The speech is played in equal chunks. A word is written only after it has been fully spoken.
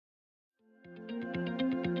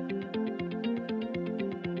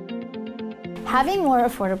Having more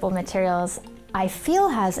affordable materials, I feel,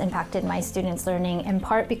 has impacted my students' learning, in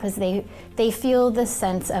part because they feel the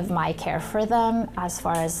sense of my care for them as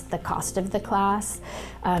far as the cost of the class.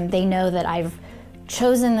 They know that I've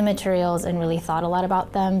chosen the materials and really thought a lot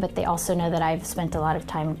about them, but they also know that I've spent a lot of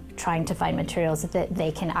time trying to find materials that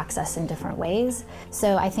they can access in different ways.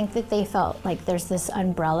 So I think that they felt like there's this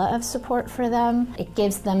umbrella of support for them. It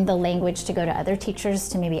gives them the language to go to other teachers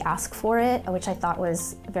to maybe ask for it, which I thought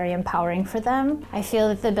was very empowering for them. I feel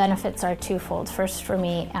that the benefits are twofold, first for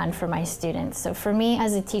me and for my students. So for me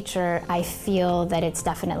as a teacher, I feel that it's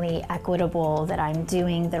definitely equitable, that I'm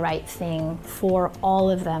doing the right thing for all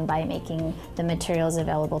of them by making the materials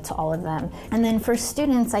available to all of them. And then for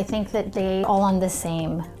students, I think that they all on the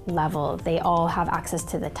same level. They all have access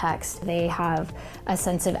to the text. They have a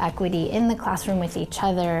sense of equity in the classroom with each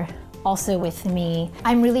other, also with me.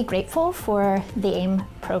 I'm really grateful for the AIM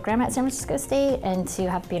program at San Francisco State and to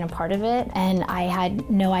have been a part of it. And I had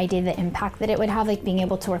no idea the impact that it would have, like being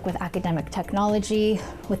able to work with academic technology,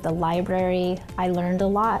 with the library. I learned a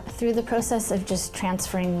lot through the process of just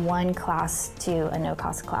transferring one class to a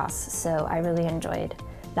no-cost class. So I really enjoyed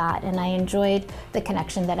that, and I enjoyed the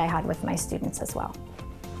connection that I had with my students as well.